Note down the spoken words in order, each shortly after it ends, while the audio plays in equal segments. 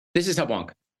This is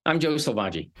Hubwonk. I'm Joe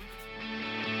Selvaggi.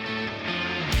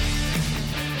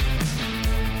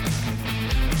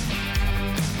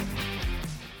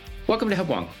 Welcome to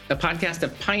Hubwonk, a podcast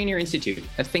of Pioneer Institute,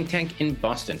 a think tank in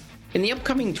Boston. In the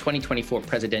upcoming 2024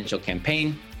 presidential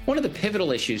campaign, one of the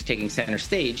pivotal issues taking center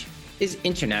stage is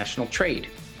international trade.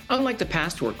 Unlike the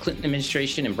past, where Clinton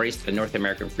administration embraced the North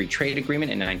American Free Trade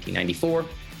Agreement in 1994,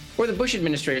 or the Bush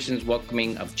administration's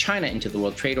welcoming of China into the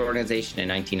World Trade Organization in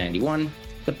 1991,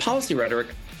 the policy rhetoric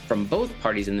from both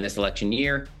parties in this election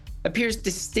year appears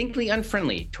distinctly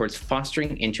unfriendly towards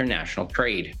fostering international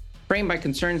trade. Framed by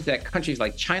concerns that countries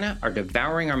like China are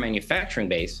devouring our manufacturing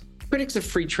base, critics of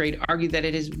free trade argue that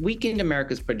it has weakened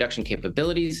America's production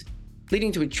capabilities,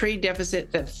 leading to a trade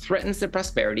deficit that threatens the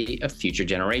prosperity of future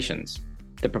generations.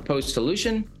 The proposed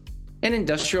solution? An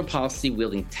industrial policy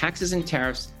wielding taxes and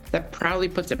tariffs that proudly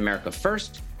puts America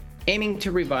first, aiming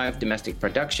to revive domestic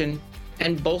production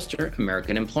and bolster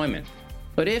American employment.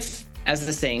 But if, as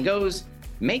the saying goes,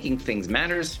 making things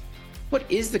matters, what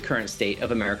is the current state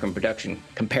of American production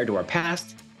compared to our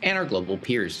past and our global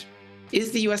peers?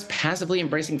 Is the U.S. passively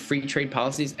embracing free trade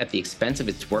policies at the expense of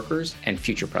its workers and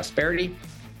future prosperity?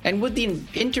 And would the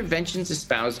interventions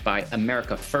espoused by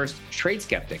America First trade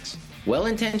skeptics,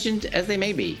 well-intentioned as they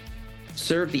may be,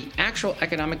 serve the actual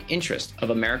economic interest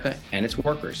of America and its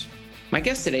workers? My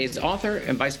guest today is author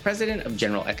and Vice President of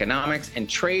General Economics and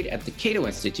Trade at the Cato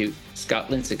Institute, Scott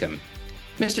Lincicome.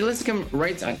 Mr. Lincicome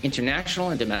writes on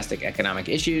international and domestic economic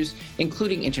issues,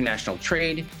 including international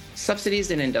trade, subsidies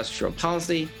and industrial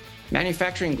policy,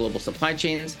 manufacturing global supply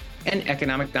chains, and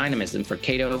economic dynamism for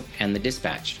Cato and the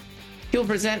Dispatch. He will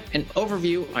present an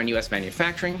overview on U.S.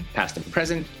 manufacturing, past and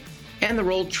present, and the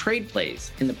role trade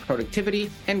plays in the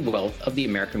productivity and wealth of the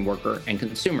American worker and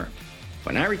consumer.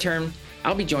 When I return,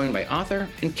 I'll be joined by author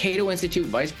and Cato Institute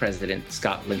Vice President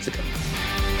Scott Lincicome.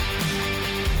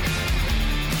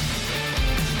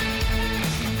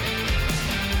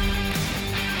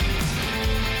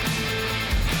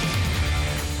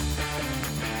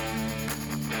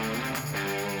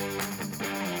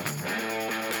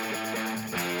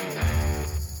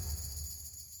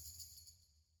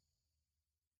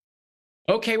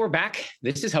 Okay, we're back.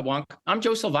 This is Hubwonk. I'm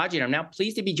Joe Selvaggi, and I'm now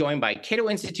pleased to be joined by Cato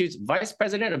Institute's Vice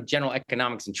President of General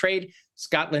Economics and Trade,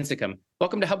 Scott Lincicome.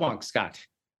 Welcome to Hubwonk, Scott.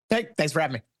 Hey, thanks for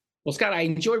having me. Well, Scott, I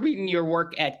enjoy reading your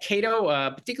work at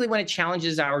Cato, particularly when it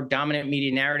challenges our dominant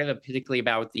media narrative, particularly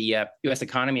about the U.S.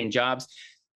 economy and jobs.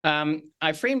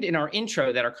 I framed in our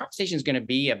intro that our conversation is going to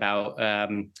be about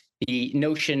the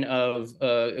notion of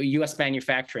U.S.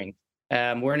 manufacturing.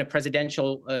 We're in a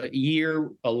presidential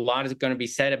year. A lot is going to be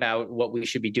said about what we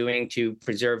should be doing to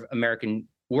preserve American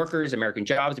workers, American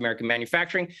jobs, American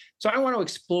manufacturing. So I want to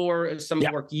explore some of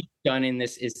the work you've done in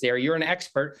this area. You're an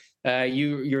expert.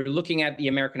 You're looking at the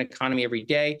American economy every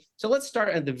day. So let's start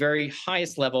at the very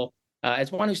highest level.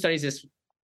 As one who studies this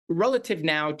relative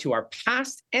now to our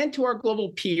past and to our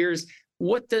global peers,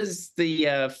 what does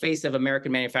the face of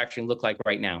American manufacturing look like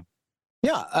right now?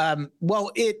 Well,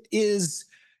 it is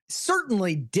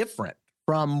certainly different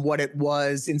from what it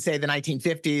was in, say, the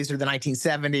 1950s or the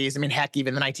 1970s. I mean, heck,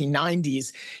 even the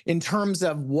 1990s, in terms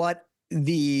of what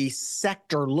the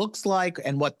sector looks like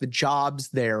and what the jobs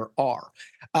there are.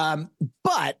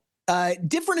 But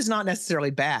different is not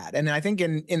necessarily bad. And I think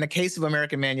in the case of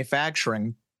American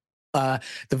manufacturing, the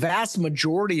vast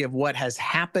majority of what has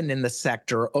happened in the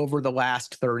sector over the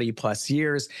last 30 plus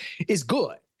years is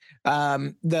good.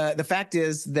 The fact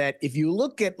is that if you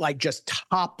look at like just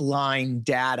top line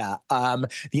data, the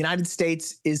United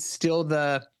States is still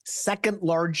the second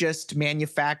largest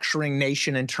manufacturing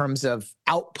nation in terms of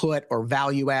output or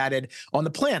value added on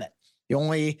the planet. The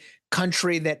only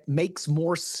country that makes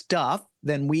more stuff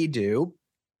than we do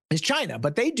is China,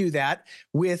 but they do that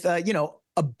with,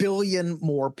 1 billion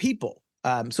more people.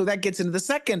 So that gets into the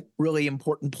second really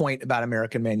important point about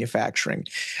American manufacturing.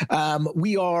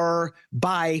 We are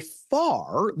by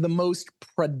far the most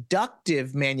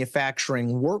productive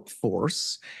manufacturing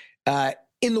workforce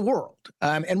in the world.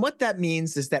 And what that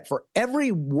means is that for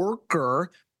every worker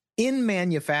in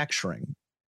manufacturing,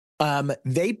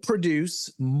 they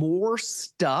produce more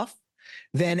stuff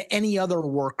than any other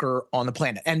worker on the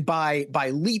planet, and by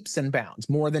leaps and bounds,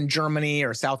 more than Germany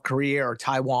or South Korea or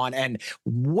Taiwan, and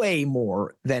way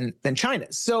more than China.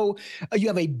 So you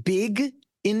have a big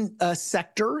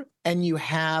sector, and you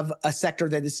have a sector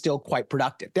that is still quite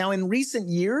productive. Now, in recent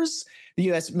years, the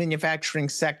U.S. manufacturing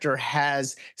sector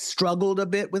has struggled a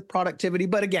bit with productivity.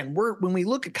 But again, when we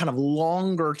look at kind of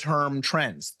longer term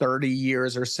trends, 30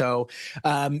 years or so,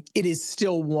 it is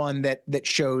still one that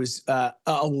shows a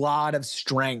lot of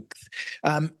strength.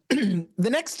 The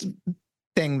next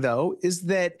thing, though, is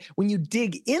that when you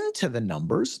dig into the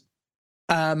numbers,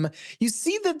 you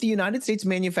see that the United States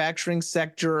manufacturing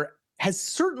sector has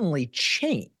certainly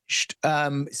changed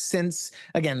since,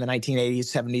 again, the 1980s,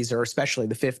 70s, or especially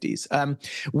the 50s.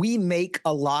 We make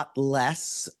a lot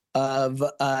less of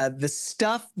the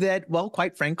stuff that, well,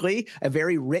 quite frankly, a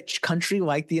very rich country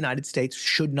like the United States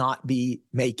should not be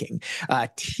making.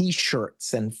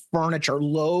 T-shirts and furniture,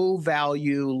 low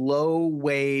value, low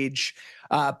wage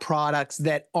products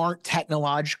that aren't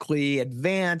technologically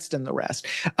advanced and the rest.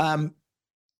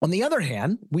 On the other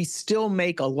hand, we still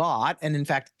make a lot, and in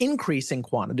fact, increasing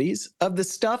quantities of the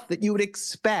stuff that you would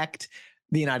expect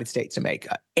the United States to make: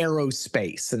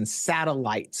 aerospace and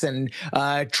satellites and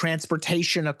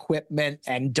transportation equipment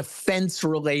and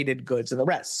defense-related goods and the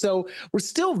rest. So we're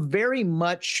still very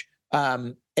much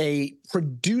a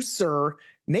producer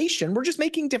nation. We're just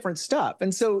making different stuff.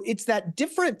 And so it's that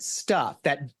different stuff,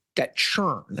 that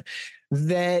churn,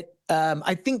 that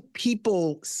I think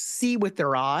people see with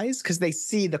their eyes, because they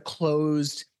see the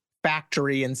closed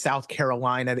factory in South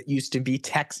Carolina that used to be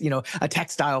a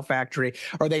textile factory,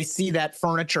 or they see that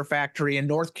furniture factory in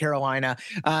North Carolina,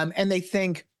 and they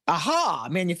think, aha,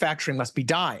 manufacturing must be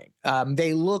dying.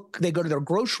 They go to their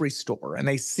grocery store and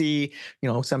they see,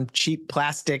 some cheap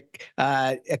plastic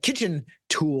kitchen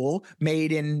tool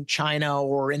made in China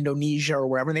or Indonesia or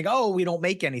wherever, and they go, oh, we don't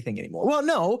make anything anymore. Well,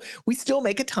 no, we still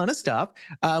make a ton of stuff.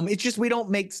 It's just we don't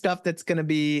make stuff that's going to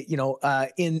be,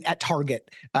 at Target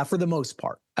for the most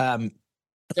part. Good.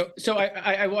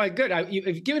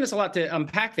 You've given us a lot to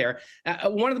unpack there.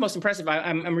 One of the most impressive,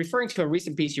 I'm referring to a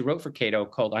recent piece you wrote for Cato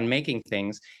called "On Making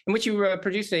Things," in which you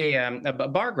produced a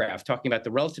bar graph talking about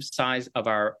the relative size of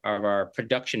our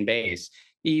production base.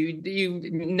 You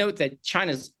note that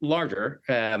China's larger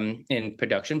in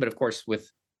production, but of course with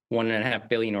 1.5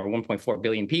 billion or 1.4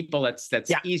 billion people, that's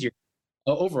easier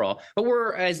overall. But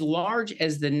we're as large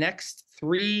as the next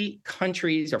four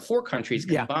countries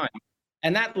combined. Yeah.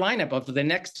 And that lineup of the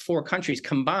next four countries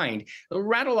combined,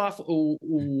 rattle off,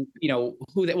 who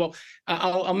that. Well,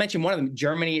 I'll mention one of them.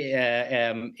 Germany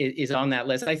is on that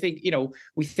list. I think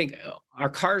we think our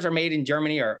cars are made in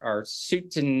Germany, our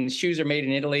suits and shoes are made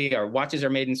in Italy, our watches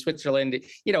are made in Switzerland.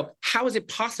 How is it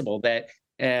possible that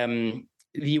the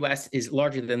U.S. is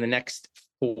larger than the next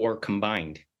four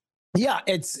combined? Yeah,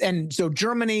 and so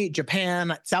Germany,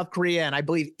 Japan, South Korea, and I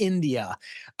believe India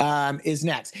is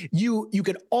next. You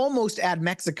could almost add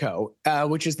Mexico,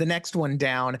 which is the next one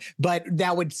down, but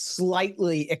that would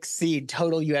slightly exceed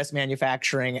total U.S.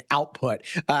 manufacturing output.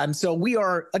 So we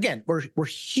are, again, we're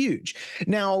huge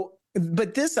now.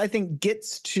 But this, I think,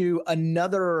 gets to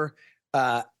another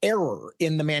error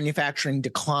in the manufacturing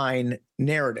decline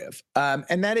narrative,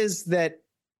 and that is that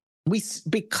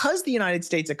because the United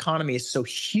States economy is so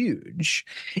huge,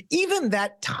 even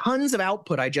that tons of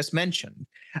output I just mentioned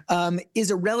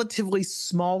is a relatively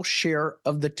small share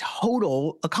of the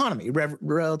total economy,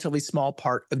 relatively small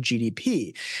part of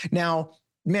GDP. Now,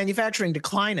 manufacturing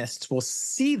declinists will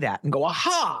see that and go,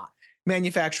 aha,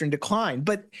 manufacturing decline.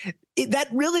 But that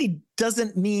really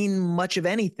doesn't mean much of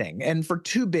anything, and for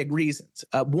two big reasons.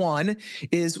 One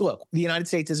is, look, the United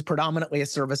States is predominantly a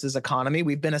services economy.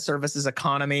 We've been a services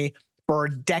economy for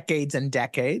decades and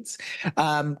decades.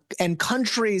 And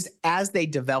countries, as they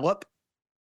develop,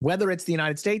 whether it's the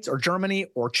United States or Germany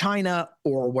or China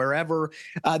or wherever,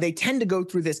 they tend to go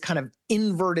through this kind of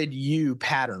inverted U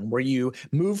pattern where you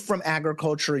move from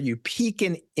agriculture, you peak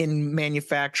in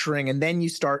manufacturing, and then you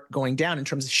start going down in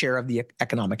terms of share of the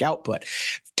economic output.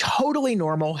 Totally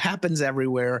normal, happens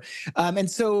everywhere. And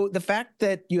so the fact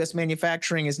that U.S.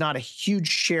 manufacturing is not a huge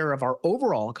share of our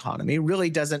overall economy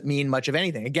really doesn't mean much of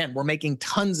anything. Again, we're making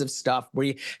tons of stuff.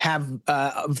 We have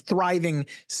thriving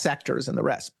sectors and the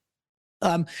rest.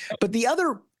 But the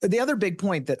other big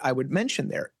point that I would mention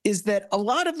there is that a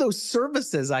lot of those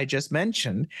services I just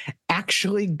mentioned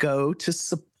actually go to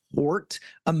support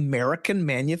American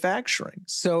manufacturing.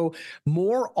 So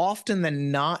more often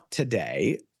than not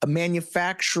today,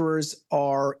 manufacturers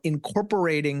are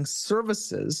incorporating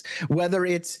services, whether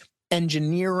it's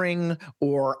engineering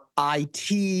or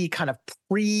IT kind of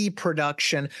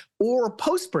pre-production or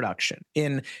post-production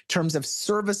in terms of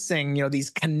servicing, these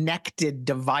connected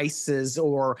devices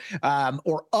or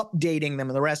updating them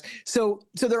and the rest. So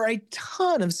there are a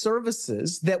ton of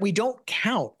services that we don't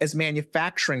count as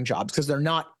manufacturing jobs because they're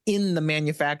not in the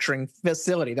manufacturing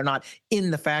facility. They're not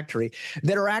in the factory,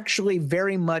 that are actually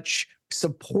very much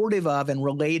supportive of and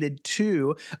related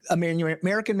to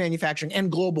American manufacturing and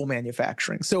global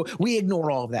manufacturing. So we ignore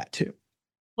all of that too.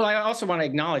 Well, I also want to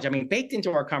acknowledge, I mean, baked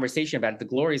into our conversation about the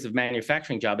glories of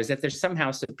manufacturing job is that they're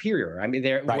somehow superior. I mean,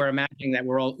 Right. we're imagining that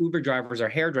we're all Uber drivers or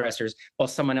hairdressers while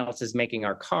someone else is making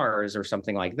our cars or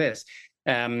something like this.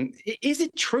 Is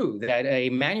it true that a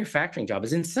manufacturing job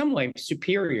is in some way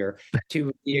superior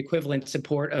to the equivalent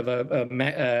support of a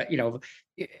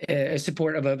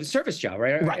support of a service job,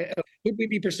 right? Right. Would we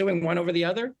be pursuing one over the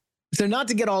other? So not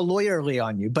to get all lawyerly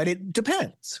on you, but it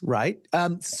depends, right?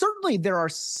 Certainly there are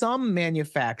some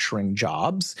manufacturing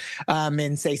jobs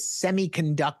in, say,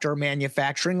 semiconductor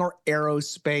manufacturing or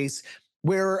aerospace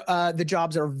where the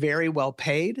jobs are very well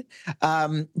paid.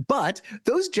 But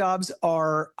those jobs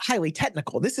are highly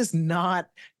technical. This is not,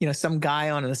 some guy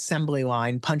on an assembly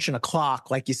line punching a clock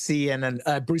like you see in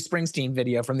a Bruce Springsteen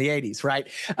video from the 80s, right?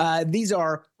 These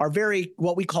are very,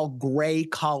 what we call gray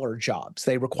collar jobs.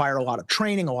 They require a lot of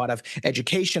training, a lot of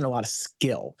education, a lot of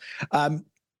skill.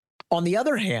 On the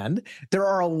other hand, there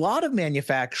are a lot of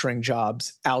manufacturing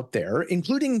jobs out there,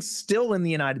 including still in the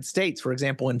United States, for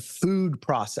example, in food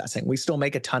processing. We still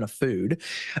make a ton of food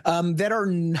that are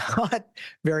not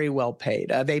very well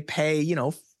paid. They pay,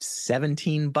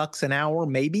 $17 an hour,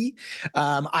 maybe.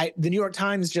 The New York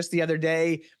Times just the other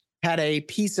day had a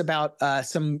piece about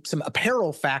some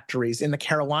apparel factories in the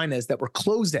Carolinas that were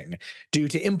closing due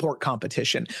to import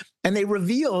competition. And they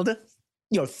revealed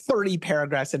 30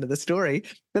 paragraphs into the story,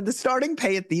 that the starting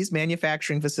pay at these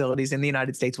manufacturing facilities in the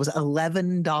United States was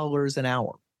 $11 an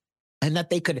hour, and that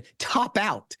they could top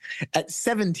out at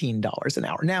 $17 an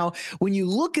hour. Now, when you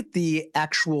look at the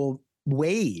actual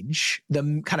wage,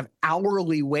 the kind of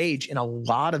hourly wage in a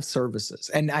lot of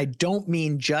services, and I don't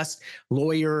mean just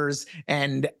lawyers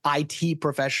and IT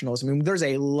professionals. I mean, there's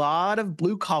a lot of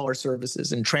blue collar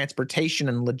services and transportation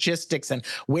and logistics and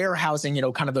warehousing,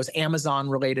 kind of those Amazon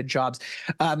related jobs.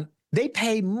 They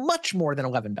pay much more than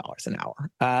 $11 an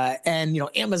hour. And,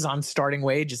 Amazon's starting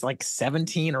wage is like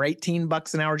 17 or 18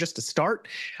 bucks an hour just to start.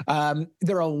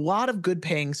 There are a lot of good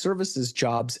paying services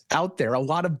jobs out there, a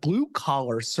lot of blue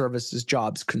collar services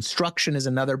jobs. Construction is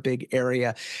another big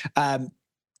area.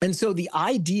 And so the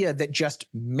idea that just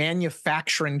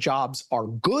manufacturing jobs are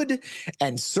good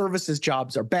and services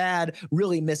jobs are bad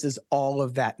really misses all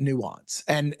of that nuance.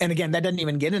 And again, that doesn't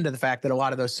even get into the fact that a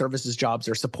lot of those services jobs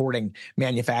are supporting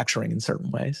manufacturing in certain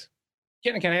ways.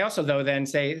 Can I also, though, then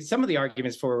say some of the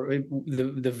arguments for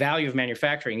the value of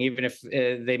manufacturing, even if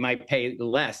they might pay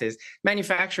less, is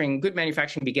good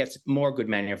manufacturing begets more good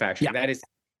manufacturing. Yeah. That is,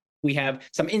 we have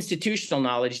some institutional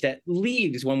knowledge that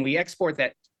leaves when we export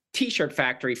that T-shirt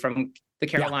factory from the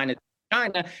Carolinas to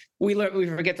China. We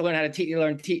forget to learn how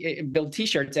to build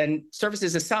T-shirts. And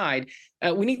services aside,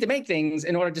 we need to make things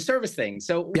in order to service things.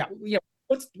 So,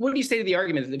 what do you say to the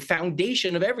argument that the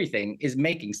foundation of everything is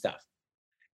making stuff?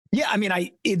 Yeah, I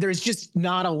mean, there's just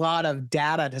not a lot of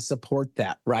data to support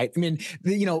that, right? I mean,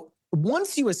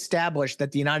 once you establish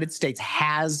that the United States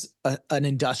has an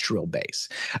industrial base,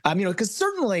 because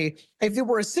certainly if it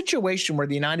were a situation where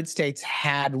the United States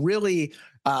had really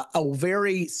a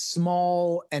very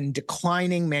small and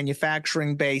declining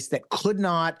manufacturing base that could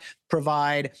not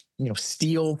provide,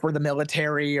 steel for the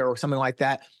military or something like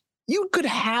that, you could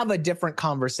have a different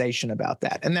conversation about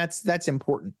that. And that's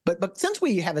important. But since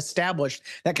we have established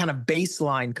that kind of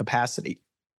baseline capacity,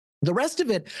 the rest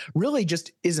of it really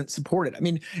just isn't supported. I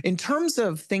mean, in terms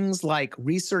of things like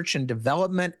research and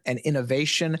development and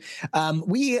innovation,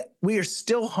 we are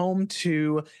still home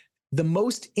to the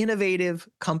most innovative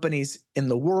companies in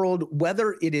the world,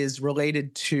 whether it is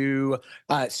related to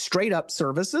straight up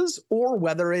services or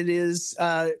whether it is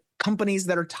companies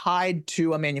that are tied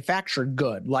to a manufactured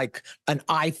good, like an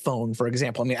iPhone, for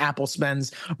example. I mean, Apple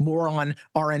spends more on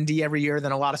R&D every year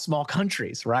than a lot of small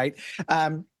countries, right?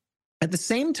 At the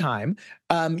same time,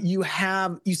 you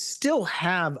still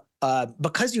have,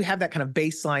 because you have that kind of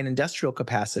baseline industrial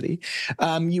capacity,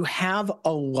 you have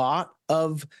a lot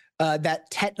of that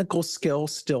technical skill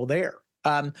still there.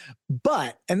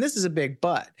 But, and this is a big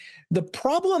but, the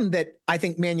problem that I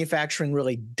think manufacturing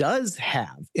really does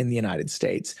have in the United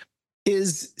States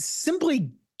is simply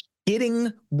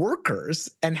getting workers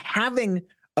and having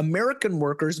American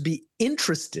workers be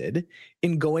interested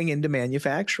in going into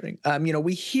manufacturing.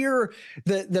 We hear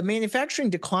the manufacturing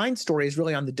decline story is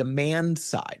really on the demand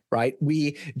side, right?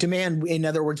 We demand, in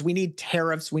other words, we need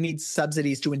tariffs, we need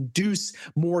subsidies to induce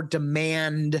more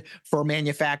demand for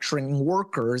manufacturing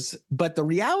workers. But the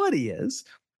reality is,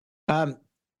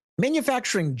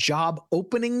 manufacturing job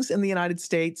openings in the United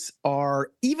States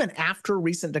are, even after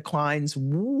recent declines,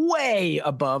 way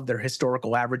above their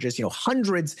historical averages,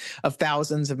 hundreds of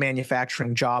thousands of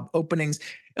manufacturing job openings.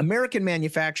 American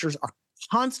manufacturers are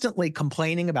constantly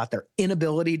complaining about their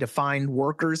inability to find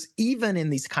workers, even in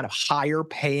these kind of higher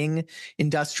paying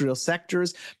industrial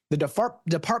sectors. The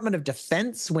Department of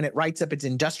Defense, when it writes up its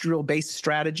industrial based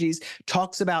strategies,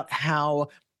 talks about how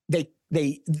that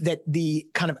the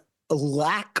kind of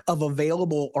lack of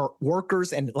available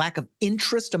workers and lack of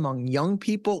interest among young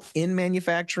people in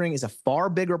manufacturing is a far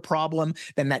bigger problem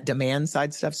than that demand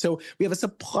side stuff. So we have a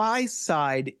supply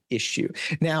side issue.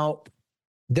 Now,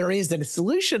 there is a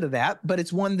solution to that, but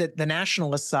it's one that the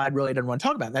nationalist side really doesn't want to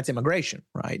talk about. And that's immigration,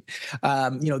 right?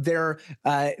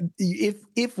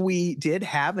 If we did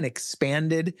have an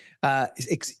expanded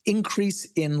increase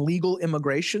in legal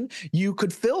immigration, you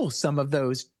could fill some of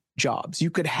those jobs. You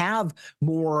could have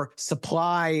more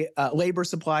supply, labor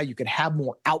supply. You could have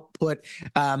more output.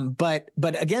 But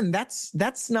again,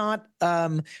 that's not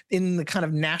in the kind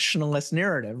of nationalist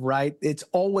narrative, right? It's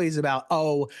always about,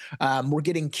 we're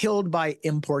getting killed by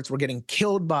imports, we're getting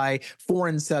killed by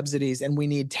foreign subsidies, and we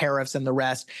need tariffs and the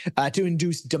rest to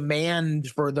induce demand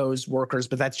for those workers.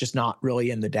 But that's just not really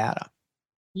in the data.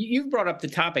 You've brought up the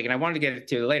topic, and I wanted to get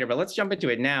to it later, but let's jump into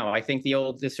it now. I think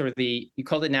you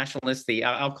called it nationalist,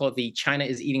 I'll call it the China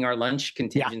is eating our lunch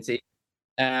contingency.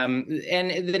 Yeah.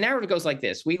 And the narrative goes like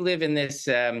this. We live in this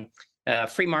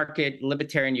free market,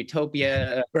 libertarian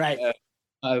utopia, right.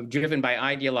 Driven by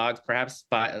ideologues, perhaps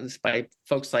by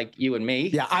folks like you and me.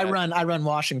 Yeah, I run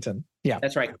Washington. Yeah,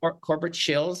 that's right. Corporate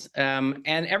shills, and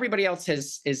everybody else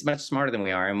is much smarter than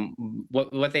we are. And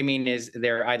what they mean is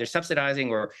they're either subsidizing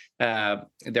or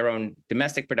their own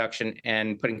domestic production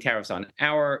and putting tariffs on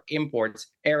our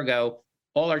imports. Ergo,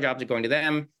 all our jobs are going to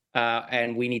them,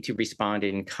 and we need to respond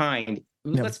in kind.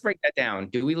 Yeah. Let's break that down.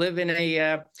 Do we live in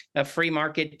a free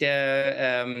market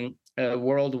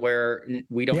world where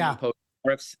we don't impose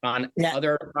tariffs on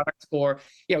other products, or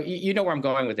you know where I'm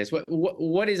going with this?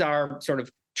 What is our sort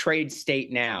of trade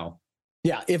state now?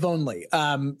 Yeah, if only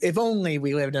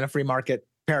we lived in a free market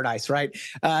paradise, right?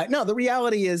 No, the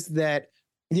reality is that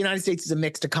the United States is a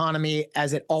mixed economy,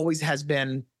 as it always has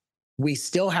been. We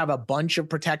still have a bunch of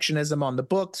protectionism on the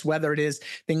books, whether it is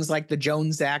things like the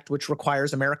Jones Act, which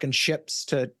requires American ships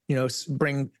to,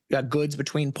 bring goods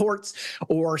between ports,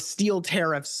 or steel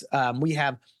tariffs. We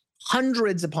have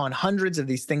hundreds upon hundreds of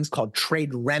these things called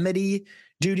trade remedy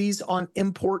duties on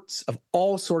imports of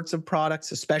all sorts of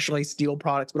products, especially steel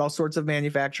products, but all sorts of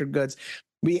manufactured goods.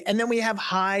 And then we have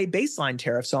high baseline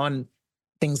tariffs on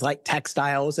things like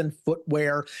textiles and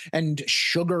footwear and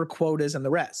sugar quotas and the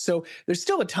rest. So there's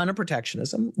still a ton of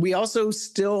protectionism. We also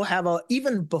still have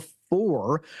even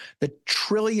before the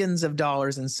trillions of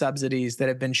dollars in subsidies that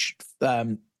have been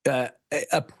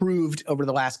approved over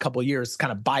the last couple of years,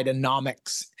 kind of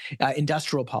Bidenomics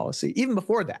industrial policy. Even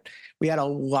before that, we had a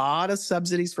lot of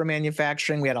subsidies for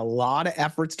manufacturing. We had a lot of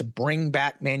efforts to bring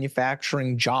back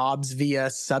manufacturing jobs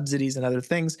via subsidies and other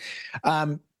things.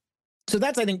 So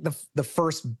that's, I think, the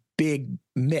first big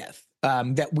myth,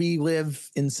 that we live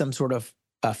in some sort of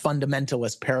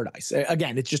fundamentalist paradise.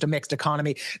 Again, it's just a mixed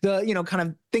economy. Kind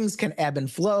of things can ebb and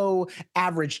flow.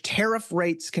 Average tariff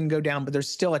rates can go down, but there's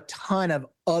still a ton of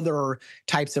other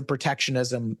types of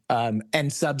protectionism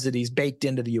and subsidies baked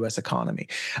into the U.S. economy.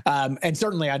 And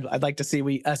certainly, I'd like to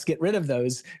see us get rid of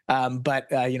those.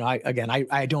 But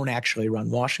I don't actually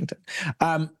run Washington.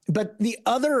 But the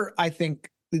other, I think,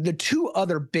 the two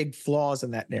other big flaws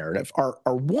in that narrative are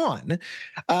one,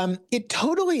 it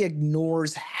totally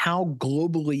ignores how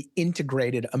globally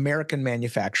integrated American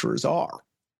manufacturers are.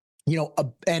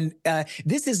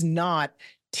 This is not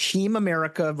Team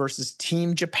America versus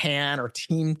Team Japan or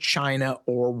Team China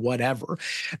or whatever.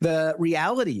 The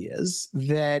reality is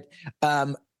that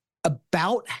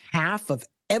about half of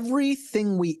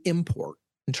everything we import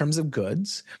in terms of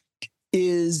goods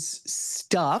is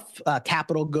stuff,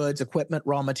 capital goods, equipment,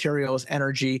 raw materials,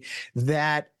 energy,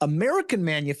 that American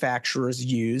manufacturers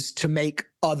use to make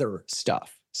other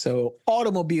stuff. So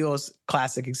automobiles,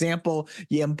 classic example,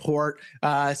 you import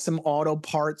some auto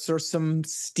parts or some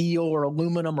steel or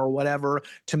aluminum or whatever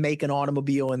to make an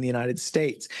automobile in the United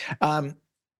States.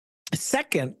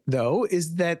 Second, though,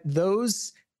 is that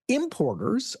those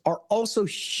importers are also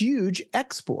huge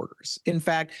exporters. In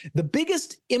fact, the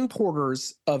biggest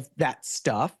importers of that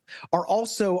stuff are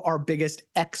also our biggest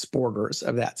exporters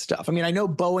of that stuff. I mean, I know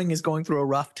Boeing is going through a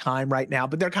rough time right now,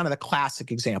 but they're kind of the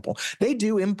classic example. They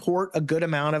do import a good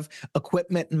amount of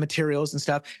equipment and materials and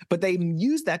stuff, but they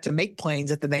use that to make planes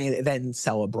that they then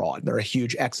sell abroad. They're a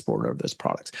huge exporter of those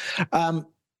products.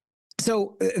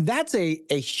 So that's a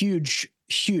huge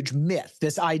myth,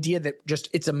 this idea that just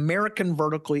it's American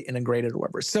vertically integrated or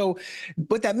whatever. So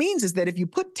what that means is that if you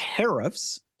put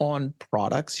tariffs on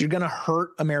products. You're going to hurt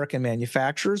American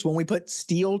manufacturers. When we put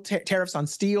tariffs on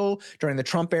steel during the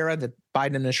Trump era, the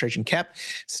Biden administration kept,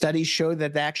 studies show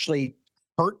that they actually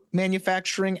hurt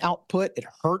manufacturing output. It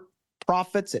hurt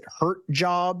profits. It hurt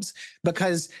jobs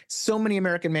because so many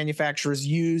American manufacturers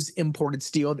use imported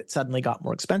steel that suddenly got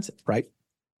more expensive, right?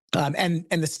 And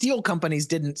the steel companies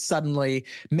didn't suddenly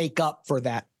make up for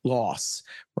that loss,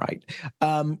 right?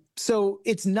 So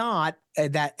it's not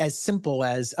that as simple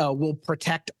as we'll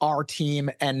protect our team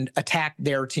and attack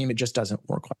their team. It just doesn't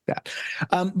work like that.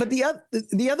 But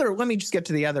the other, let me just get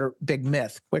to the other big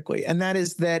myth quickly, and that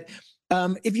is that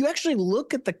if you actually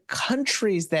look at the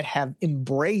countries that have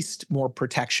embraced more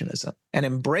protectionism and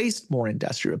embraced more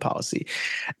industrial policy,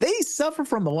 they suffer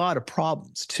from a lot of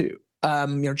problems too.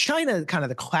 China, kind of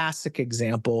the classic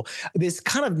example, this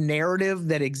kind of narrative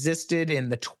that existed in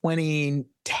the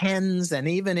 2010s and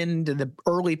even into the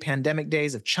early pandemic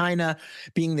days of China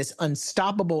being this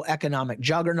unstoppable economic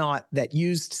juggernaut that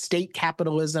used state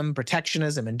capitalism,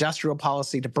 protectionism, industrial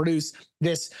policy to produce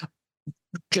this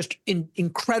just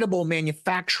incredible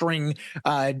manufacturing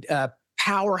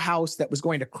powerhouse that was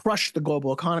going to crush the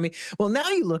global economy. Well, now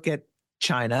you look at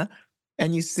China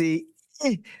and you see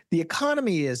the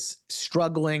economy is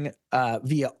struggling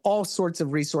via all sorts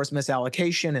of resource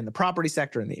misallocation in the property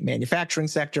sector and the manufacturing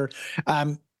sector.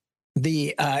 In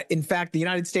fact, the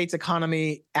United States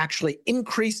economy actually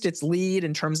increased its lead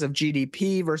in terms of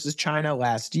GDP versus China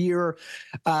last year.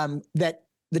 That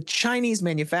the Chinese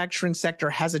manufacturing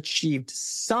sector has achieved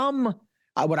some,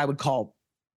 what I would call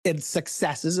its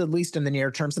successes, at least in the near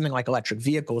term, something like electric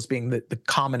vehicles being the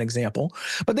common example.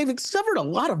 But they've suffered a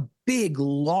lot of big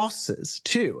losses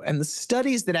too. And the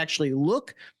studies that actually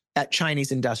look at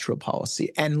Chinese industrial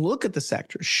policy and look at the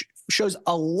sector shows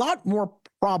a lot more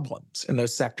problems in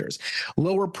those sectors.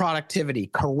 Lower productivity,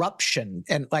 corruption,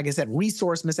 and like I said,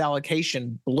 resource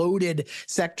misallocation, bloated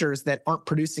sectors that aren't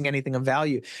producing anything of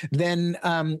value than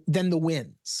the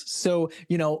wins. So,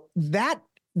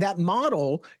 that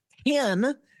model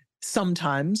can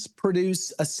sometimes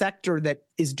produce a sector that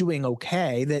is doing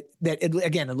okay, that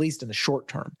again, at least in the short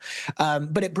term,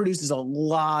 but it produces a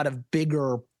lot of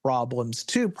bigger problems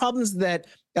too, problems that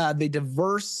the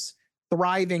diverse,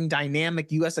 thriving,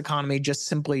 dynamic U.S. economy just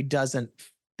simply doesn't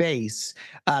face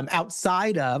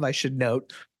outside of, I should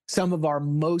note, some of our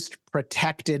most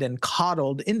protected and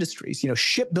coddled industries.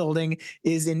 Shipbuilding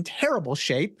is in terrible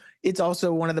shape. It's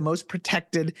also one of the most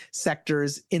protected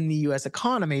sectors in the U.S.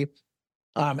 economy.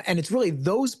 And it's really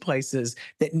those places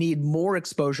that need more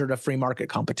exposure to free market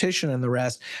competition and the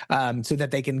rest so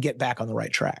that they can get back on the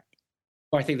right track.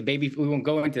 Or I think we won't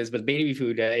go into this, but the baby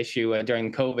food issue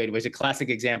during COVID was a classic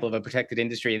example of a protected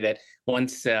industry that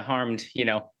once harmed,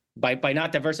 by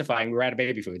not diversifying, we're out of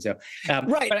baby food. So,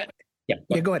 right. But,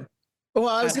 go ahead. Well,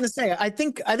 I was going to say, I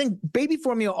think baby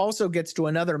formula also gets to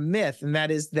another myth, and that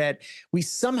is that we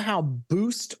somehow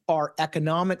boost our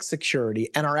economic security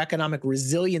and our economic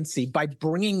resiliency by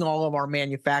bringing all of our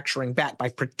manufacturing back, by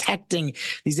protecting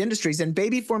these industries. And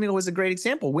baby formula was a great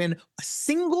example. When a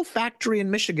single factory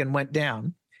in Michigan went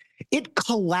down, it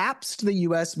collapsed the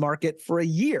U.S. market for a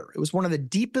year. It was one of the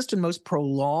deepest and most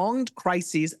prolonged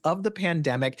crises of the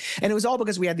pandemic. And it was all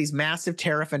because we had these massive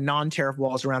tariff and non-tariff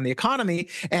walls around the economy.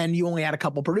 And you only had a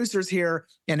couple producers here,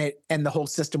 and the whole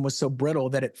system was so brittle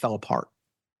that it fell apart.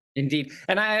 Indeed.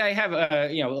 And I have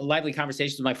lively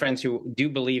conversations with my friends who do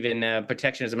believe in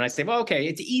protectionism. And I say, well, okay,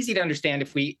 it's easy to understand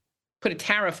if we put a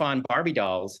tariff on Barbie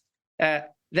dolls,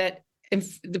 that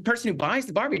if the person who buys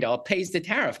the Barbie doll pays the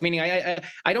tariff, meaning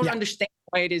I don't understand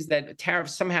why it is that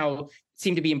tariffs somehow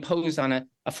seem to be imposed on a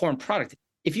foreign product.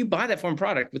 If you buy that foreign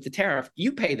product with the tariff,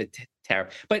 you pay the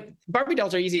tariff. But Barbie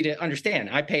dolls are easy to understand.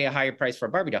 I pay a higher price for a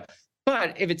Barbie doll.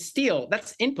 But if it's steel,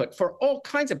 that's input for all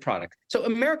kinds of products. So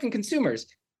American consumers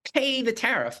pay the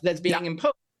tariff that's being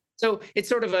imposed. So it's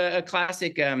sort of a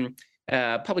classic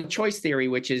public choice theory,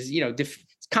 which is,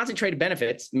 concentrated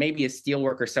benefits, maybe a steel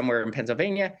worker somewhere in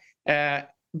Pennsylvania,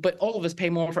 but all of us pay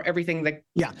more for everything that.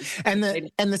 Yeah. And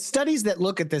the studies that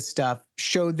look at this stuff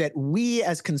show that we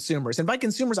as consumers, and by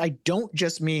consumers, I don't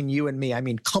just mean you and me, I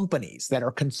mean companies that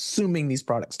are consuming these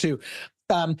products too.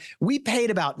 We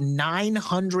paid about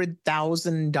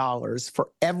 $900,000 for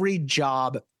every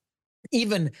job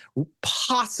even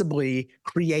possibly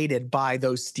created by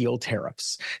those steel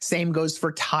tariffs. Same goes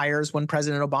for tires when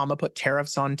President Obama put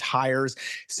tariffs on tires.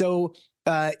 So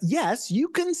yes, you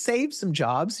can save some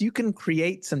jobs, you can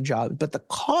create some jobs, but the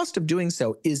cost of doing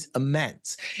so is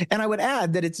immense. And I would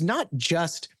add that it's not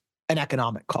just an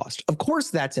economic cost. Of course,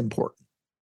 that's important.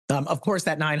 Of course,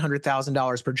 that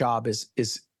 $900,000 per job is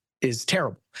is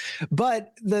terrible.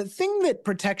 But the thing that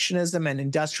protectionism and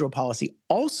industrial policy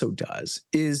also does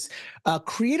is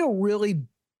create a really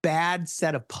bad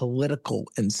set of political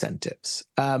incentives.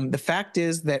 The fact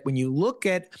is that when you look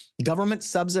at government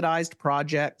subsidized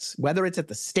projects, whether it's at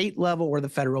the state level or the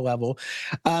federal level,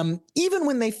 even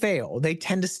when they fail, they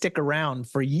tend to stick around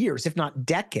for years, if not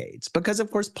decades, because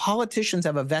of course politicians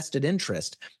have a vested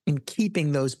interest in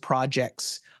keeping those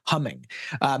projects humming.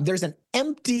 There's an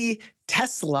empty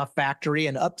Tesla factory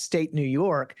in upstate New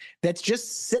York that's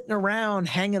just sitting around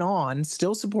hanging on,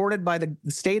 still supported by the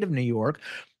state of New York,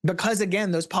 because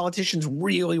again, those politicians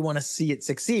really want to see it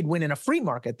succeed, when in a free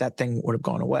market, that thing would have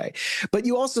gone away. But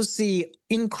you also see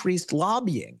increased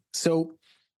lobbying. So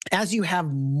as you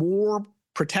have more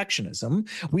protectionism,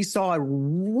 we saw a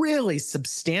really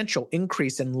substantial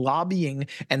increase in lobbying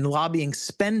and lobbying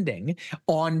spending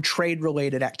on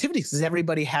trade-related activities, because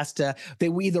everybody they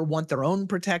either want their own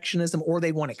protectionism or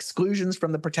they want exclusions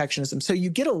from the protectionism. So you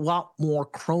get a lot more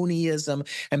cronyism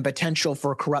and potential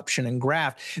for corruption and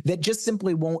graft that just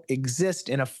simply won't exist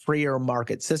in a freer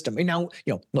market system. And now,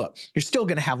 look, you're still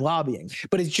going to have lobbying,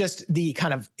 but it's just the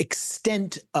kind of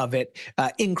extent of it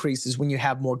increases when you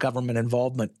have more government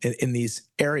involvement in these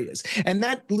areas. And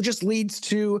that just leads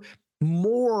to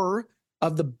more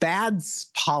of the bad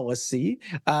policy.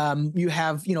 You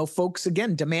have, folks,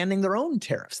 again, demanding their own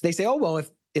tariffs. They say, oh, well,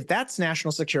 if that's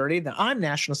national security, then I'm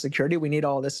national security. We need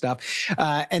all this stuff.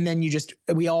 And then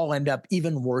we all end up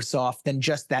even worse off than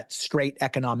just that straight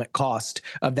economic cost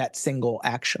of that single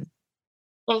action.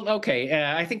 Well,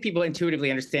 okay. I think people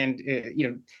intuitively understand,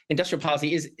 industrial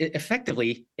policy is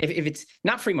effectively, if it's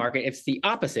not free market, it's the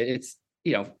opposite. It's,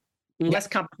 less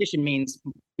competition means,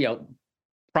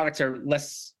 products are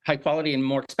less high quality and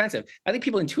more expensive. I think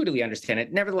people intuitively understand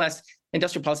it. Nevertheless,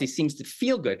 industrial policy seems to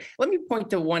feel good. Let me point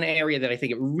to one area that I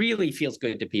think it really feels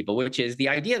good to people, which is the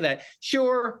idea that,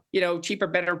 sure, cheaper,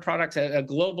 better products, a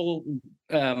global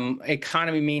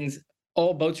economy means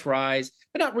all boats rise,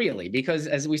 but not really, because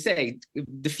as we say,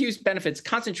 diffuse benefits,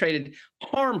 concentrated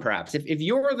harm, perhaps. If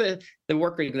you're the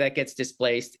worker that gets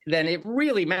displaced, then it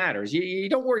really matters. You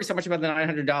don't worry so much about the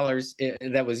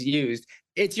 $900 that was used.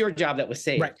 It's your job that was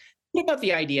saved. Right. What about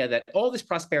the idea that all this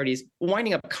prosperity is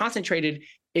winding up concentrated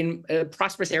in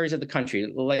prosperous areas of the country,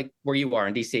 like where you are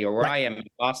in DC, or where I am in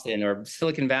Boston or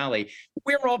Silicon Valley?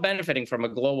 We're all benefiting from a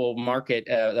global market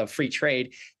of free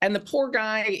trade. And the poor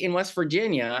guy in West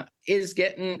Virginia is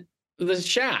getting the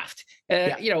shaft.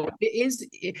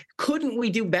 Couldn't we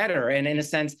do better? And in a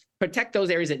sense, protect those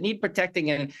areas that need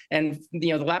protecting, and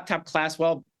the laptop class,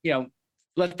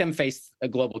 let them face a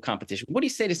global competition. What do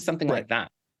you say to something like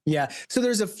that? Yeah. So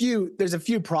there's a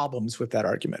few problems with that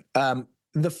argument.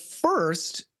 The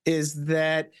first is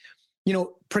that,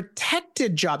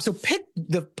 protected jobs. So pick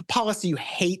the policy you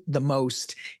hate the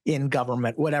most in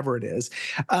government, whatever it is.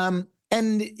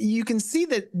 And you can see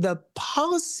that the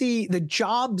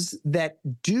jobs that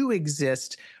do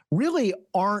exist really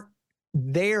aren't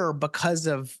there because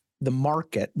of the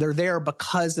market. They're there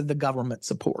because of the government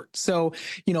support. So,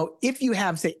 if you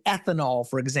have, say, ethanol,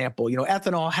 for example,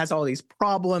 ethanol has all these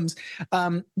problems.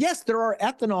 Yes, there are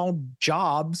ethanol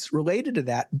jobs related to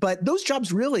that, but those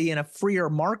jobs really in a freer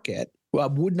market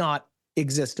would not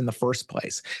exist in the first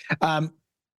place.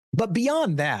 But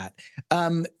beyond that,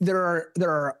 there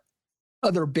are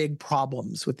other big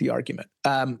problems with the argument.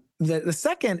 The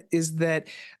second is that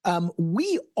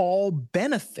we all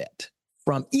benefit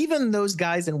from, even those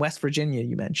guys in West Virginia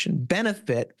you mentioned,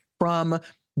 benefit from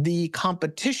the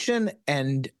competition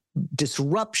and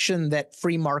disruption that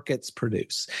free markets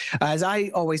produce. As I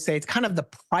always say, it's kind of the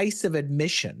price of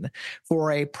admission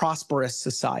for a prosperous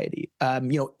society.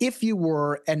 If you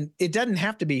were, and it doesn't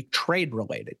have to be trade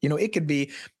related, it could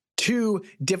be two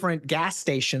different gas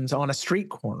stations on a street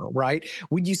corner, right?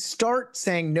 When you start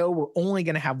saying, no, we're only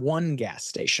going to have one gas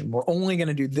station, we're only going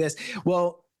to do this,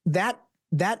 well, that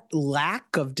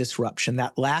lack of disruption,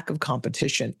 that lack of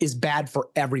competition is bad for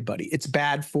everybody. It's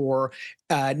bad for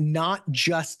not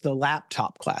just the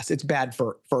laptop class. It's bad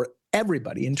for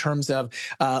everybody in terms of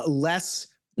less,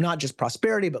 not just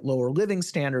prosperity, but lower living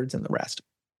standards and the rest.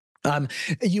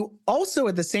 You also,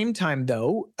 at the same time,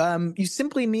 though, you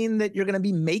simply mean that you're going to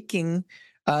be making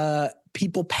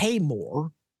people pay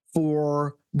more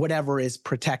for whatever is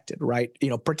protected, right?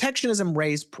 Protectionism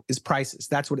raises prices.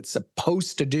 That's what it's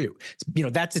supposed to do.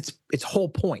 That's its whole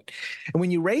point. And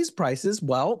when you raise prices,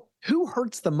 well, who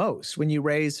hurts the most when you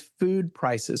raise food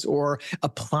prices or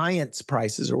appliance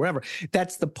prices or whatever?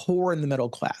 That's the poor and the middle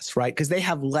class, right? Because they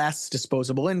have less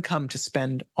disposable income to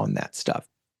spend on that stuff.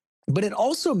 But it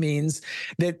also means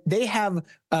that they have,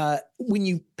 when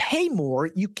you pay more,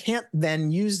 you can't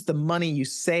then use the money you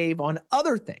save on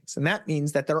other things. And that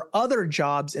means that there are other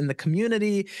jobs in the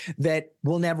community that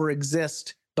will never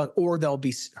exist, or they'll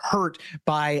be hurt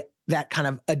by that kind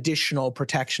of additional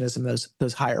protectionism,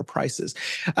 those higher prices.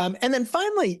 And then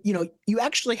finally, you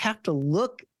actually have to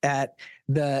look at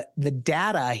the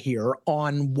data here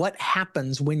on what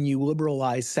happens when you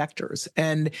liberalize sectors.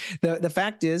 And the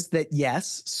fact is that,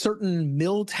 yes, certain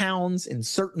mill towns in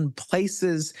certain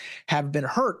places have been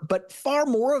hurt, but far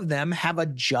more of them have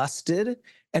adjusted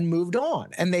and moved on.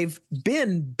 And they've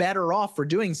been better off for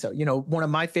doing so. One of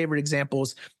my favorite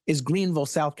examples is Greenville,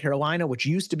 South Carolina, which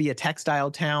used to be a textile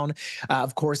town.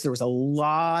 Of course, there was a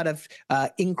lot of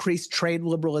increased trade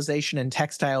liberalization in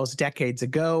textiles decades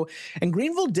ago. And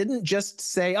Greenville didn't just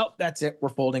say, oh, that's it, we're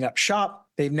folding up shop.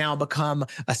 They've now become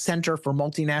a center for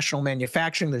multinational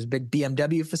manufacturing. There's a big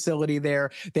BMW facility there.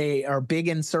 They are big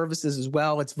in services as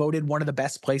well. It's voted one of the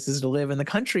best places to live in the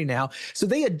country now. So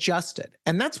they adjusted.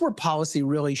 And that's where policy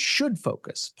really should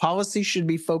focus. Policy should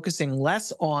be focusing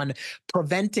less on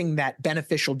preventing that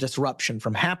beneficial disruption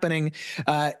from happening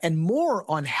and more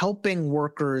on helping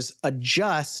workers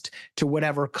adjust to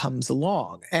whatever comes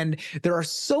along. And there are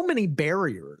so many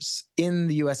barriers in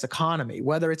the U.S. economy,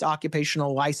 whether it's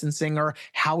occupational licensing or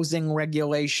housing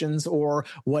regulations or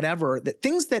whatever, that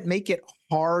things that make it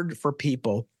hard for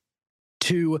people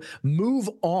to move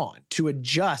on, to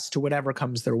adjust to whatever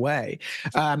comes their way.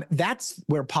 That's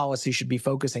where policy should be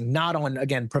focusing, not on,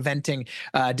 again, preventing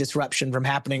disruption from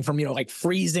happening, from, like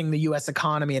freezing the U.S.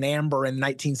 economy in amber in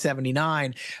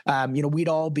 1979. We'd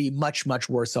all be much, much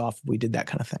worse off if we did that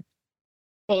kind of thing.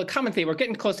 Well, the common thing, we're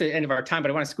getting close to the end of our time,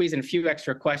 but I want to squeeze in a few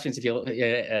extra questions if you'll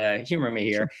humor me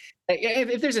here. Sure.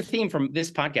 If there's a theme from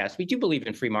this podcast, we do believe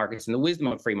in free markets and the wisdom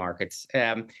of free markets.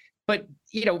 But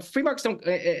free markets don't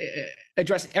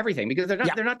address everything, because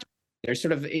they're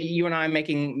sort of you and I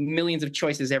making millions of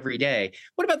choices every day.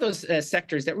 What about those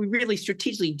sectors that we really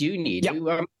strategically do need? Yep.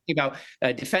 We're thinking about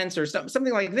defense or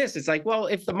something like this. It's like, well,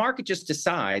 if the market just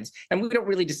decides, and we don't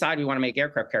really decide we want to make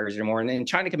aircraft carriers anymore, and then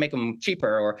China can make them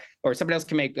cheaper, or somebody else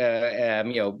can make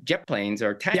jet planes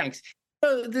or tanks.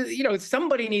 Yep.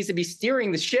 Somebody needs to be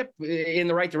steering the ship in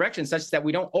the right direction, such that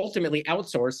we don't ultimately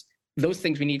outsource those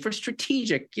things we need for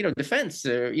strategic, defense.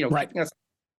 Right. Keeping us.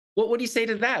 What do you say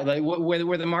to that? Like,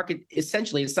 where the market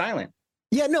essentially is silent?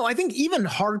 Yeah, no, I think even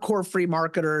hardcore free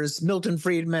marketers, Milton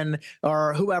Friedman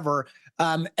or whoever,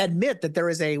 admit that there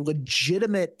is a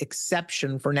legitimate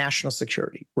exception for national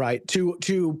security, right? To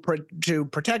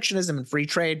protectionism and free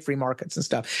trade, free markets and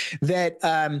stuff.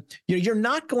 That you're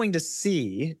not going to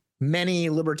see many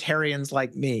libertarians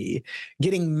like me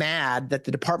getting mad that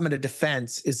the Department of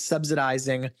Defense is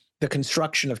subsidizing the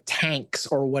construction of tanks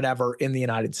or whatever in the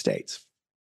United States.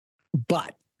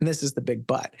 But, and this is the big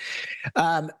but,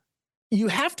 you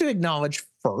have to acknowledge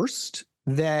first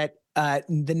that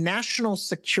the national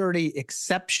security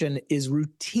exception is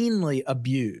routinely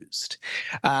abused.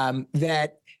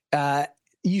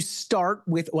 You start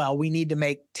with, well, we need to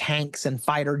make tanks and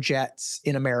fighter jets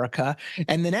in America.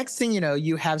 And the next thing you know,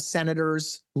 you have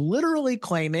senators literally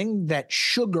claiming that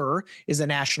sugar is a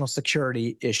national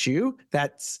security issue.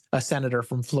 That's a senator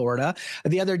from Florida.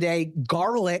 The other day,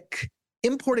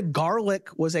 imported garlic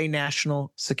was a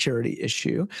national security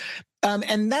issue.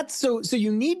 And that's so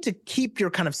you need to keep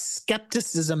your kind of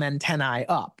skepticism antennae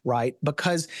up, right?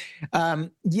 Because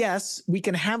yes, we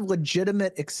can have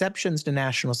legitimate exceptions to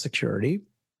national security,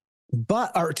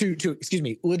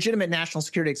 legitimate national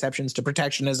security exceptions to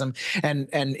protectionism and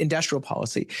industrial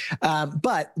policy.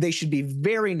 But they should be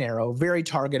very narrow, very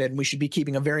targeted, and we should be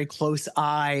keeping a very close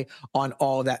eye on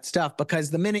all of that stuff,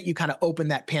 because the minute you kind of open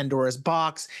that Pandora's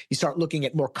box, you start looking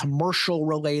at more commercial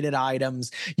related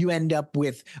items, you end up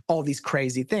with all these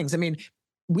crazy things. I mean,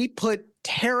 we put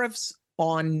tariffs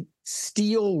on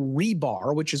steel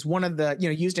rebar, which is one of the,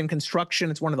 used in construction.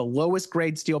 It's one of the lowest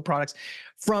grade steel products,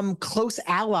 from close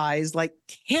allies like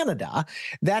Canada.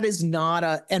 That is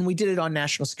not and we did it on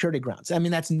national security grounds. I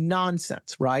mean, that's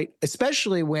nonsense, right?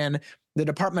 Especially when the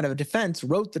Department of Defense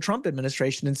wrote the Trump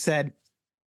administration and said,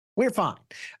 we're fine.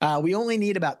 We only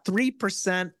need about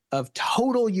 3% of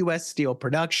total U.S. steel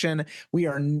production.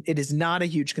 It is not a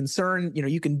huge concern.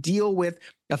 You can deal with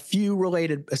a few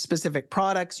related specific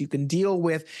products. You can deal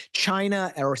with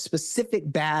China or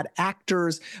specific bad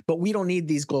actors, but we don't need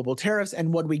these global tariffs.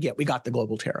 And what do we get? We got the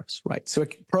global tariffs, right? So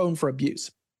it's prone for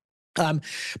abuse.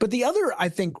 But the other, I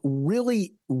think,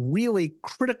 really, really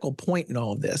critical point in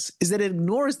all of this is that it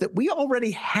ignores that we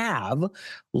already have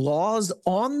laws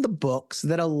on the books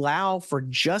that allow for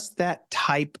just that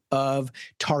type of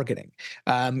targeting.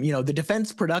 The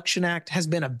Defense Production Act has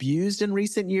been abused in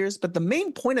recent years, but the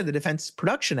main point of the Defense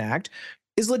Production Act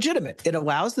is legitimate. It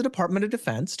allows the Department of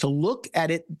Defense to look at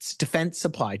its defense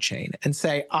supply chain and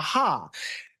say, aha,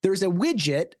 there's a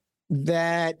widget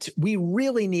that we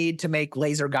really need to make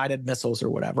laser guided missiles or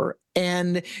whatever.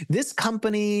 And this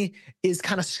company is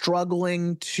kind of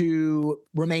struggling to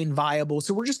remain viable.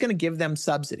 So we're just going to give them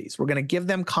subsidies. We're going to give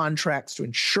them contracts to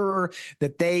ensure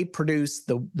that they produce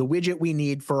the widget we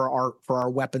need for our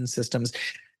weapon systems.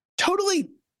 Totally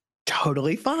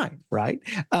fine, right?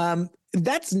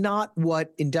 That's not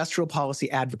what industrial policy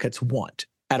advocates want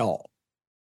at all.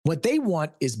 What they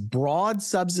want is broad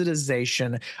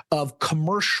subsidization of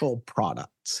commercial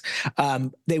products.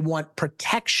 They want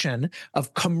protection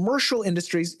of commercial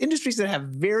industries that have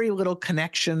very little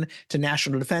connection to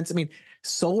national defense. I mean,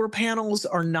 solar panels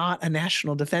are not a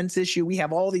national defense issue. We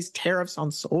have all these tariffs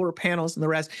on solar panels and the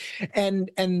rest,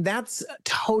 and that's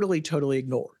totally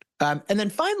ignored. And then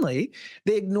finally,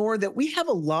 they ignore that we have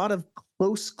a lot of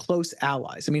close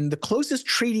allies. I mean, the closest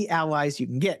treaty allies you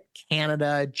can get,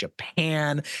 Canada,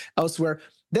 Japan, elsewhere,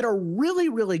 that are really,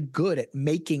 really good at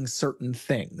making certain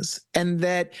things, and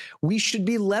that we should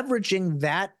be leveraging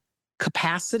that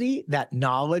capacity, that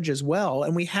knowledge as well.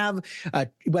 And we have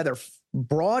whether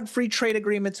broad free trade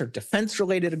agreements or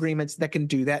defense-related agreements that can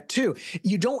do that too.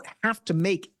 You don't have to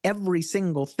make every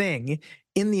single thing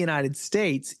in the United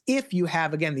States if you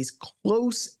have, again, these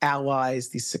close allies,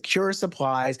 these secure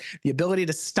supplies, the ability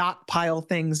to stockpile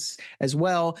things as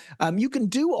well. You can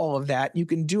do all of that. You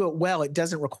can do it well. It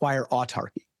doesn't require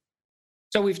autarky.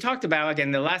 So we've talked about,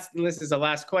 again, this is the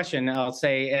last question. I'll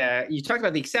say, you talked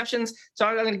about the exceptions. So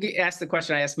I'm going to ask the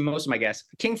question I ask most of my guests,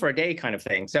 king for a day kind of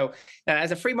thing. So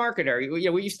as a free marketer,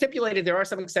 you stipulated there are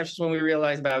some exceptions when we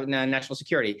realize about national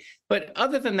security. But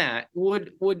other than that,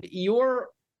 would your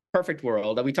perfect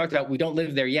world that we talked about, we don't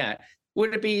live there yet,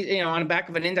 would it be, on the back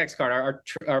of an index card,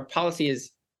 our policy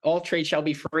is all trade shall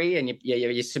be free, and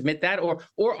you submit that?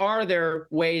 Or are there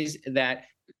ways that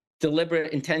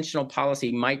deliberate, intentional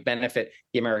policy might benefit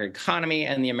the American economy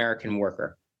and the American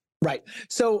worker? Right.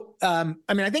 So,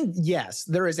 I think, yes,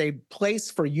 there is a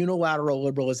place for unilateral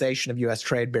liberalization of U.S.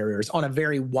 trade barriers on a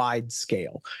very wide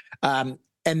scale. And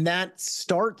that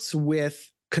starts with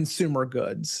consumer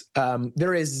goods.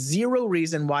 There is zero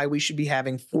reason why we should be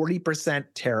having 40%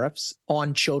 tariffs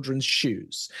on children's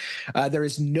shoes. There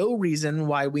is no reason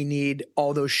why we need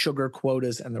all those sugar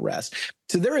quotas and the rest.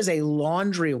 So there is a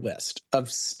laundry list of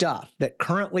stuff that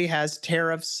currently has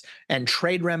tariffs and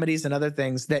trade remedies and other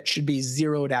things that should be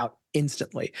zeroed out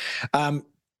instantly.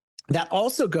 That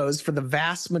also goes for the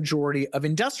vast majority of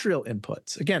industrial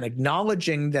inputs. Again,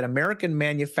 acknowledging that American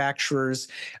manufacturers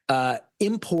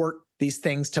import these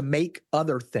things to make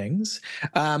other things.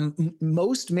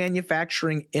 Most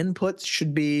manufacturing inputs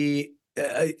should be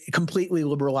completely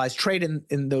liberalized. Trade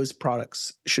in those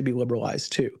products should be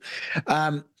liberalized too.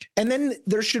 And then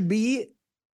there should be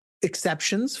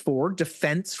exceptions for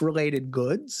defense-related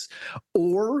goods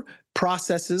or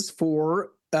processes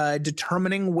for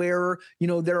determining where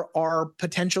there are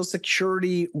potential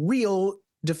security, real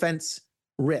defense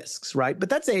risks, right? But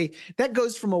that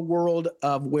goes from a world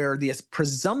of where the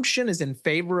presumption is in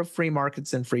favor of free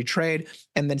markets and free trade,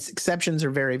 and then exceptions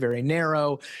are very, very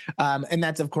narrow. And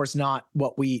that's, of course, not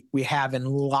what we have in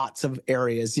lots of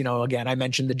areas. Again, I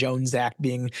mentioned the Jones Act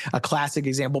being a classic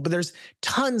example, but there's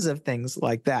tons of things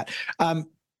like that.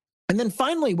 And then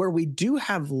finally, where we do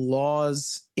have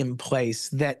laws in place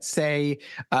that say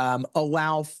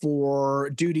allow for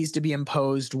duties to be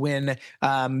imposed when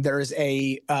there's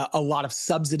a lot of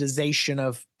subsidization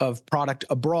of product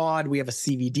abroad. We have a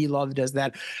CVD law that does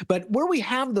that. But where we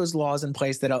have those laws in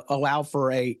place that allow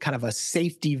for a kind of a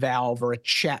safety valve or a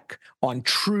check on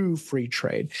true free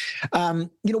trade,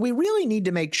 we really need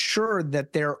to make sure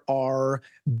that there are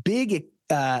big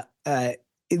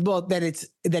that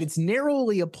it's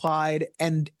narrowly applied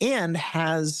and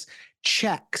has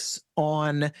checks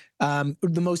on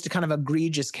the most kind of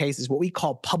egregious cases, what we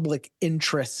call public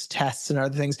interest tests and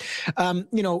other things.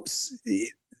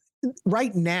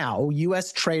 Right now,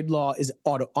 U.S. trade law is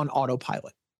on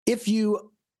autopilot. If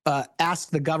you ask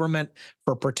the government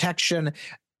for protection,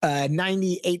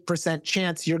 98%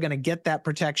 chance you're going to get that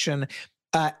protection,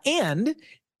 and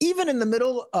even in the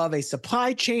middle of a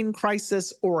supply chain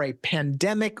crisis or a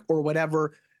pandemic or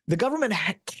whatever, the government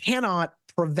cannot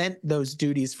prevent those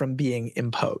duties from being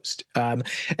imposed.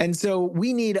 And so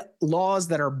we need laws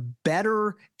that are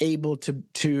better able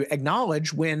to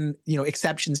acknowledge when,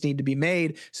 exceptions need to be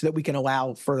made so that we can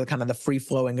allow for the kind of the free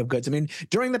flowing of goods. I mean,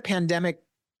 during the pandemic,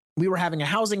 we were having a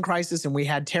housing crisis and we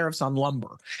had tariffs on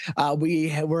lumber.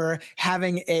 We were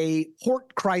having a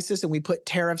port crisis and we put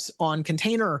tariffs on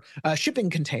shipping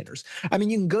containers. I mean,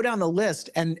 you can go down the list,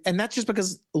 and that's just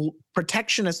because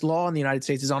protectionist law in the United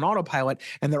States is on autopilot,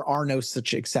 and there are no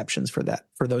such exceptions for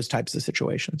those types of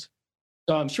situations.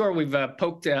 So I'm sure we've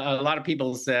poked a lot of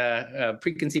people's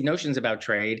preconceived notions about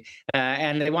trade,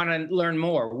 and they want to learn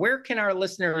more. Where can our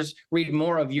listeners read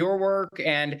more of your work?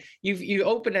 And you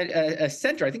opened a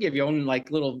center. I think you have your own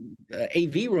little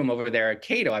AV room over there at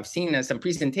Cato. I've seen some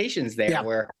presentations there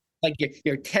where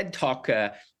your TED Talk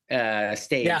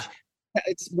stage. Yeah.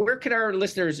 Where can our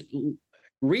listeners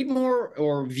read more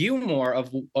or view more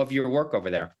of your work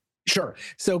over there? Sure.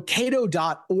 So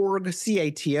cato.org,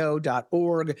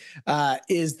 cato.org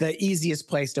is the easiest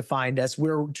place to find us.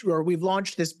 We've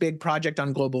launched this big project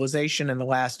on globalization in the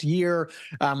last year.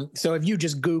 So if you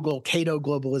just Google Cato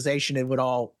globalization, it would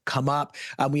all come up.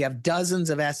 We have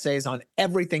dozens of essays on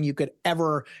everything you could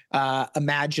ever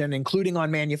imagine, including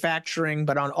on manufacturing,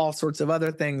 but on all sorts of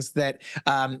other things that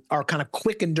are kind of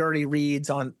quick and dirty reads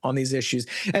on these issues.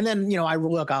 And then,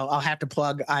 I'll have to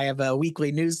plug, I have a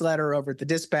weekly newsletter over at the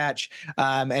Dispatch.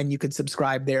 And you could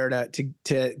subscribe there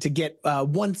to get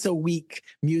once a week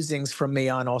musings from me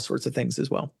on all sorts of things as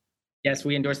well. Yes,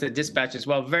 we endorse the Dispatch as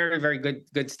well. Very, very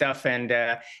good stuff. And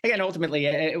again,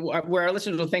 ultimately, where our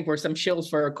listeners will think we're some shills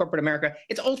for corporate America,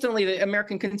 it's ultimately the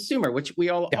American consumer, which we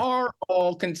all are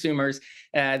all consumers,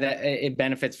 that it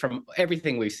benefits from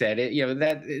everything we've said.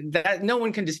 That no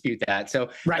one can dispute that.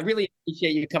 So I really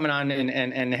appreciate you coming on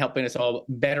and helping us all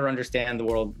better understand the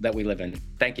world that we live in.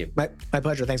 Thank you. My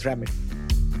pleasure. Thanks for having me.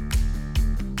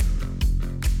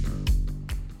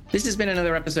 This has been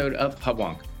another episode of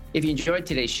Hubwonk. If you enjoyed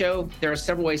today's show, there are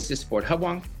several ways to support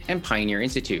Hubwonk and Pioneer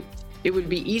Institute. It would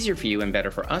be easier for you and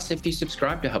better for us if you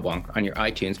subscribe to Hubwonk on your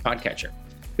iTunes podcatcher.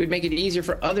 It would make it easier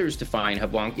for others to find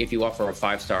Hubwonk if you offer a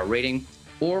 5-star rating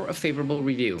or a favorable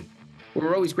review.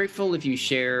 We're always grateful if you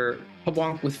share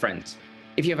Hubwonk with friends.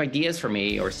 If you have ideas for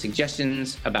me or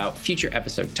suggestions about future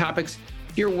episode topics,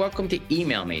 you're welcome to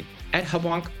email me at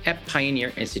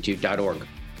hubwonk@pioneerinstitute.org.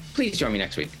 Please join me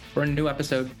next week for a new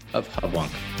episode of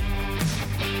Hubwonk.